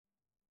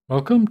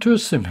Welcome to a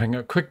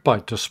SimHanger Quick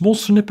Bite, a small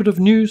snippet of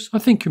news I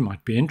think you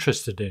might be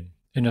interested in.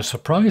 In a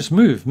surprise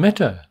move,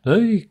 Meta,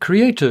 the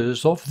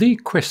creators of the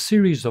Quest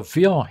series of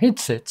VR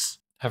headsets,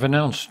 have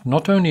announced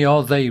not only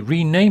are they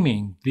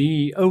renaming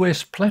the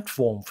OS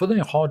platform for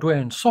their hardware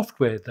and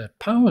software that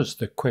powers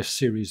the Quest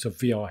series of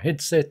VR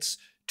headsets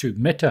to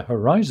Meta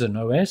Horizon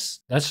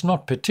OS. That's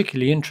not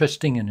particularly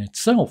interesting in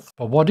itself,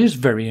 but what is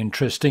very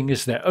interesting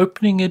is they're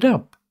opening it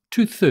up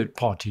to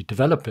third-party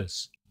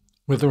developers.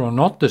 Whether or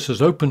not this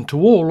is open to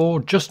all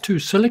or just to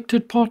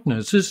selected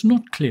partners is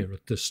not clear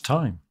at this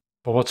time.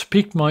 But what's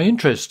piqued my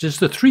interest is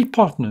the 3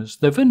 partners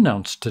they've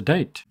announced to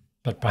date.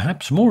 But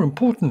perhaps more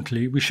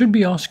importantly, we should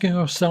be asking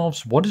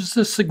ourselves, what is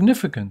the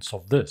significance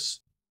of this?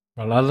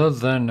 Well, other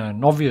than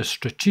an obvious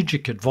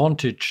strategic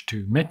advantage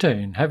to Meta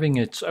in having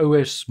its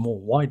OS more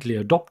widely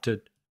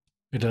adopted,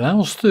 it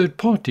allows third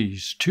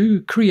parties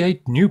to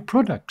create new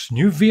products,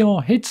 new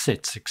VR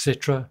headsets,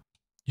 etc.,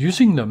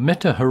 using the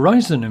Meta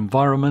Horizon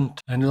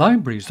environment and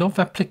libraries of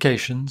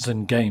applications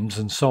and games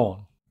and so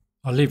on.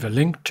 I'll leave a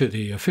link to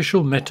the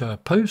official Meta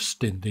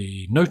post in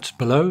the notes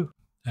below,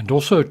 and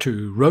also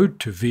to Road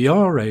to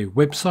VR, a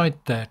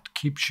website that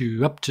keeps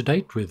you up to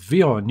date with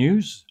VR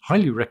news.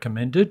 Highly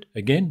recommended.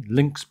 Again,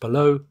 links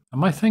below.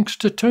 And my thanks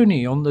to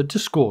Tony on the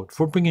Discord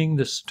for bringing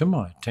this to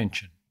my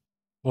attention.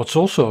 What's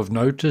also of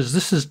note is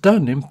this is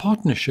done in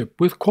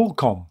partnership with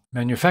Qualcomm,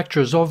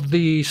 manufacturers of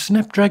the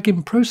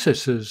Snapdragon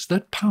processors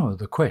that power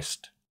the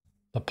Quest.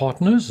 The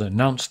partners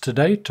announced to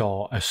date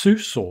are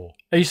Asus or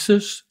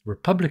Asus,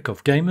 Republic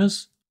of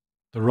Gamers.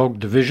 The ROG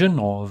division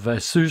of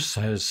Asus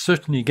has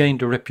certainly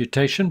gained a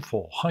reputation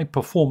for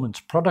high-performance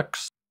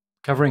products,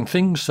 covering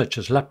things such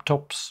as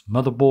laptops,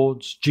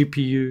 motherboards,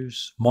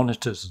 GPUs,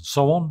 monitors and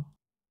so on.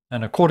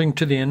 And according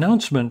to the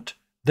announcement,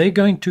 they're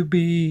going to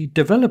be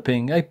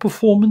developing a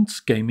performance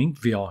gaming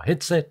VR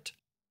headset.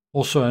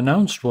 Also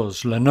announced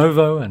was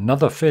Lenovo,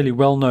 another fairly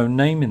well-known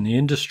name in the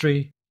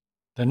industry.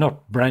 They're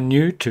not brand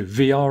new to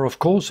VR, of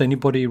course.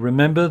 Anybody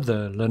remember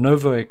the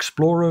Lenovo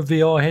Explorer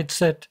VR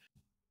headset?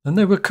 And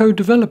they were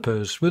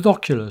co-developers with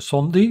Oculus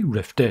on the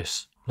Rift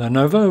S.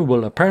 Lenovo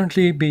will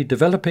apparently be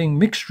developing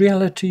mixed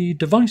reality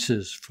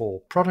devices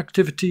for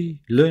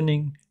productivity,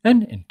 learning,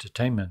 and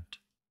entertainment.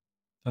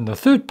 And the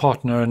third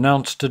partner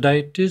announced to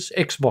date is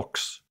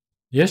Xbox.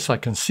 Yes, I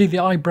can see the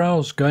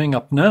eyebrows going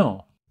up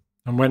now.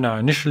 And when I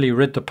initially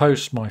read the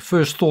post, my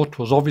first thought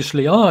was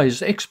obviously,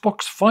 is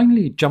Xbox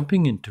finally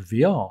jumping into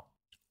VR?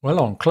 Well,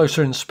 on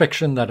closer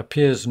inspection that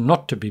appears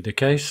not to be the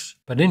case,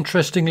 but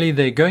interestingly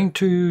they're going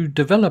to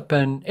develop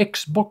an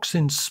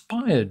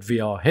Xbox-inspired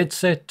VR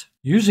headset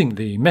using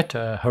the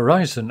Meta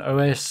Horizon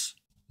OS,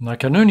 and I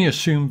can only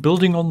assume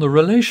building on the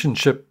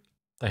relationship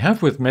they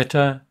have with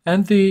Meta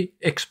and the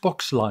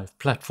Xbox Live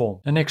platform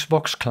and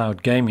Xbox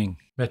Cloud Gaming.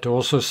 Meta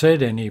also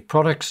said any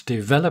products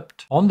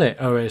developed on their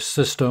OS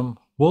system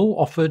will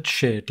offer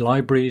shared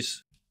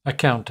libraries,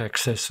 account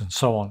access and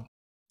so on.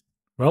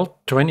 Well,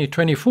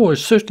 2024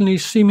 is certainly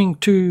seeming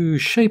to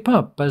shape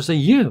up as a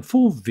year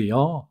for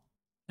VR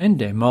and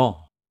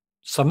MR.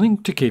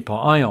 Something to keep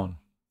our eye on.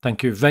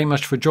 Thank you very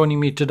much for joining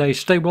me today.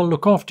 Stay well,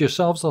 look after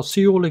yourselves. I'll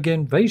see you all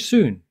again very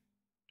soon.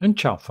 And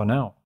ciao for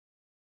now.